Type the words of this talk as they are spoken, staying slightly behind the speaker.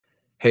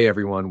Hey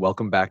everyone,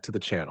 welcome back to the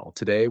channel.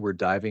 Today we're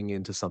diving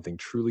into something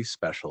truly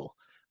special,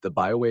 the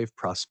BioWave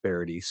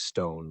Prosperity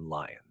Stone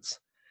Lions.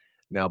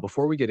 Now,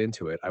 before we get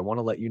into it, I want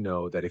to let you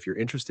know that if you're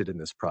interested in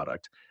this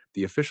product,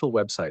 the official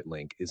website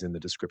link is in the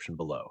description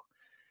below.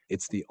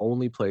 It's the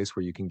only place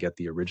where you can get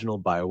the original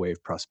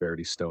BioWave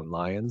Prosperity Stone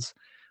Lions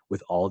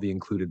with all the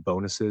included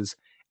bonuses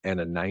and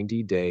a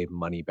 90-day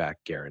money-back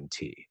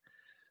guarantee.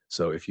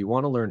 So if you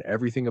want to learn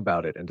everything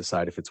about it and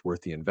decide if it's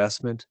worth the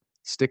investment,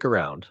 stick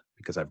around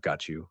because I've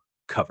got you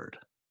covered.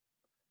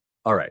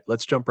 All right,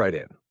 let's jump right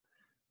in.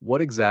 What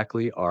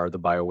exactly are the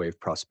BioWave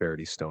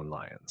Prosperity Stone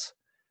Lions?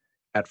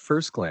 At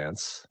first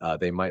glance,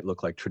 they might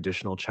look like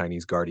traditional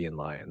Chinese guardian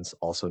lions,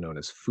 also known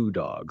as fu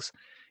dogs,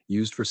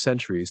 used for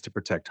centuries to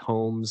protect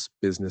homes,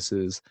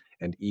 businesses,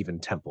 and even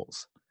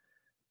temples.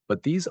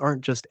 But these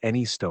aren't just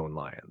any stone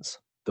lions.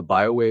 The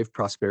BioWave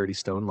Prosperity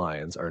Stone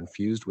Lions are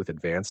infused with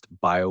advanced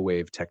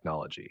BioWave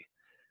technology.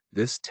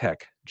 This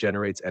tech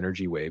generates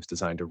energy waves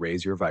designed to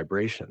raise your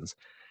vibrations,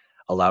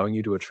 allowing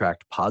you to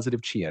attract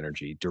positive chi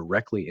energy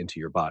directly into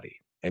your body.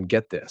 And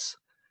get this,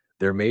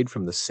 they're made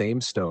from the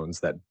same stones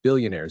that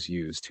billionaires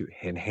use to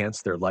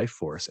enhance their life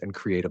force and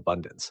create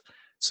abundance.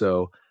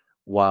 So,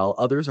 while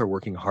others are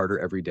working harder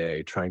every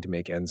day trying to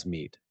make ends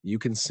meet, you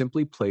can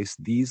simply place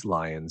these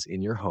lions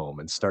in your home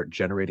and start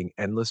generating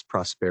endless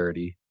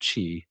prosperity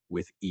chi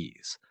with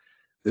ease.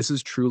 This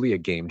is truly a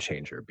game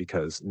changer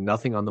because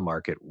nothing on the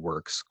market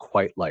works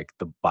quite like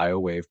the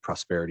BioWave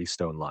Prosperity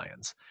Stone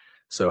Lions.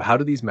 So, how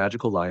do these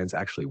magical lions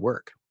actually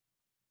work?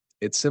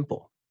 It's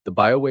simple. The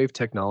BioWave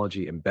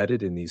technology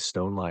embedded in these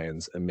stone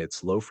lions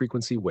emits low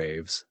frequency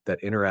waves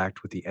that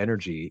interact with the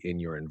energy in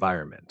your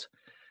environment.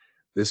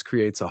 This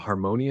creates a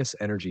harmonious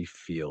energy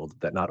field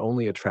that not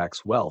only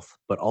attracts wealth,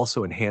 but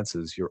also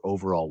enhances your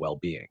overall well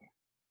being.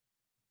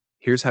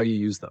 Here's how you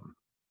use them: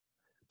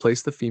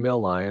 place the female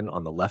lion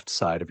on the left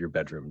side of your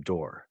bedroom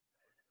door,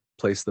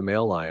 place the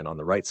male lion on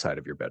the right side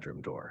of your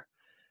bedroom door.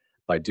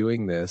 By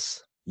doing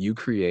this, you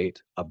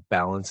create a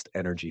balanced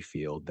energy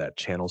field that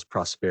channels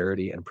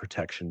prosperity and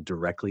protection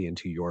directly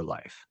into your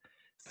life.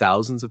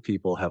 Thousands of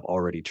people have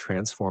already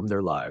transformed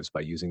their lives by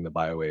using the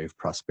BioWave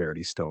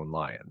Prosperity Stone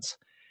Lions,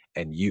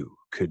 and you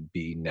could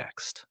be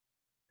next.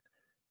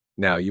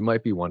 Now, you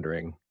might be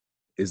wondering,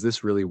 is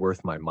this really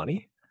worth my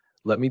money?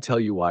 Let me tell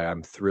you why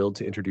I'm thrilled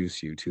to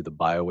introduce you to the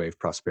BioWave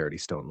Prosperity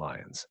Stone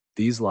Lions.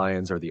 These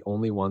lions are the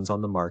only ones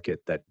on the market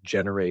that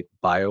generate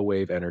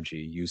biowave energy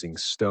using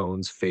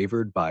stones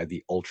favored by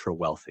the ultra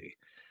wealthy.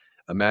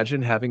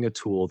 Imagine having a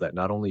tool that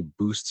not only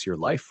boosts your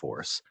life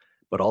force,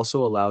 but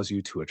also allows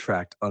you to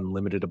attract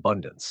unlimited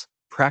abundance,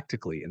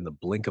 practically in the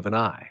blink of an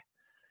eye.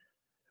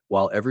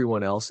 While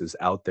everyone else is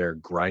out there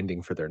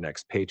grinding for their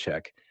next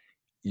paycheck,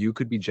 you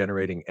could be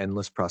generating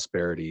endless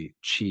prosperity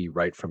chi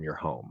right from your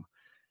home.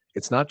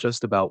 It's not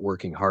just about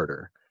working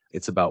harder,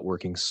 it's about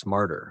working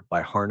smarter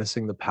by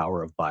harnessing the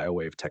power of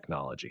BioWave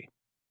technology.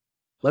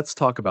 Let's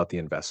talk about the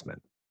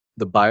investment.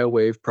 The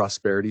BioWave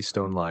Prosperity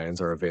Stone Lions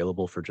are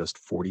available for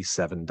just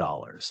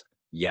 $47.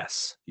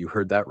 Yes, you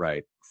heard that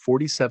right.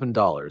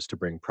 $47 to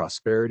bring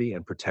prosperity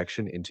and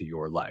protection into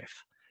your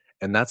life.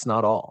 And that's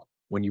not all.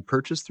 When you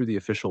purchase through the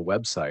official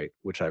website,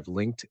 which I've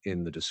linked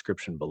in the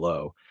description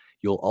below,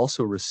 you'll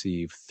also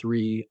receive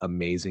 3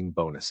 amazing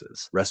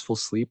bonuses. Restful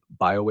Sleep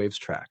BioWaves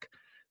Track.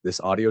 This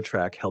audio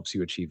track helps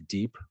you achieve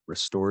deep,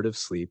 restorative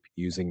sleep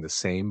using the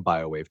same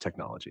BioWave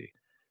technology.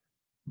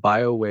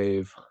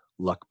 BioWave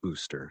Luck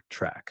Booster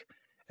Track,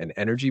 an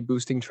energy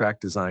boosting track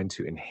designed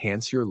to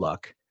enhance your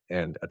luck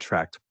and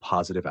attract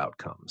positive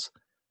outcomes.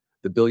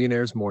 The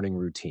Billionaire's Morning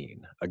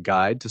Routine, a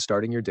guide to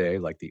starting your day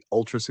like the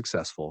ultra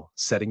successful,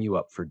 setting you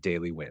up for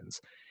daily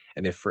wins.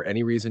 And if for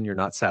any reason you're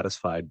not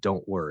satisfied,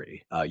 don't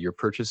worry. Your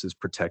purchase is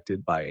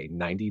protected by a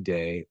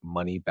 90-day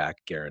money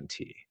back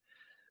guarantee.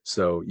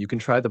 So you can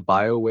try the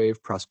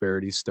BioWave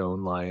Prosperity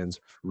Stone Lions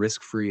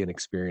risk free and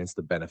experience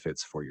the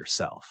benefits for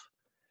yourself.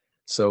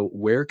 So,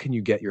 where can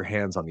you get your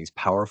hands on these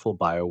powerful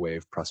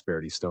BioWave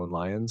Prosperity Stone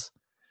Lions?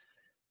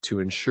 To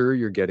ensure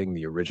you're getting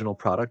the original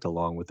product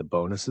along with the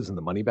bonuses and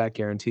the money back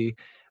guarantee,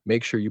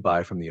 make sure you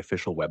buy from the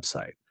official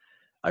website.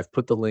 I've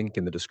put the link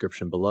in the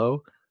description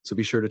below, so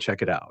be sure to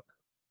check it out.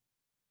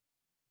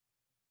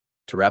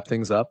 To wrap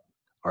things up,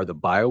 are the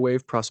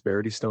BioWave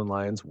Prosperity Stone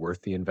Lions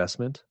worth the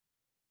investment?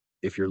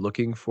 If you're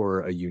looking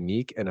for a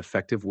unique and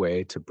effective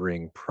way to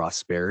bring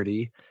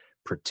prosperity,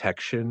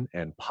 protection,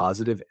 and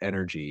positive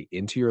energy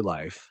into your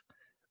life,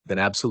 then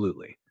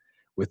absolutely.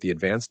 With the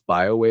advanced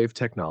BioWave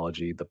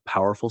technology, the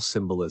powerful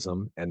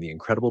symbolism, and the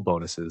incredible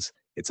bonuses,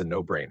 it's a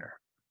no brainer.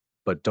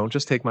 But don't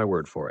just take my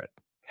word for it.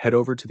 Head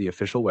over to the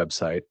official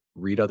website,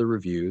 read other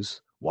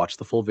reviews, watch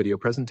the full video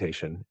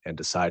presentation, and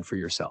decide for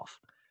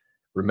yourself.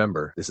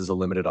 Remember, this is a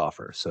limited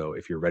offer, so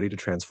if you're ready to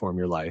transform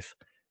your life,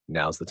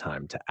 now's the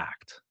time to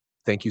act.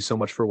 Thank you so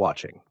much for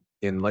watching.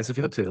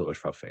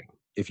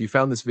 If you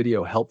found this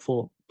video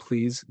helpful,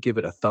 please give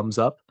it a thumbs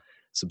up,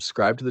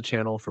 subscribe to the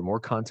channel for more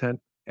content,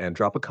 and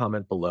drop a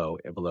comment below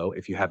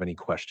if you have any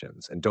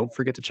questions. And don't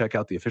forget to check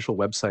out the official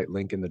website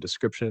link in the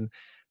description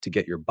to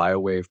get your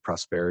BioWave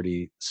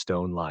Prosperity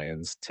Stone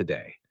Lions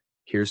today.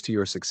 Here's to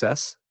your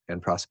success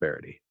and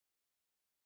prosperity.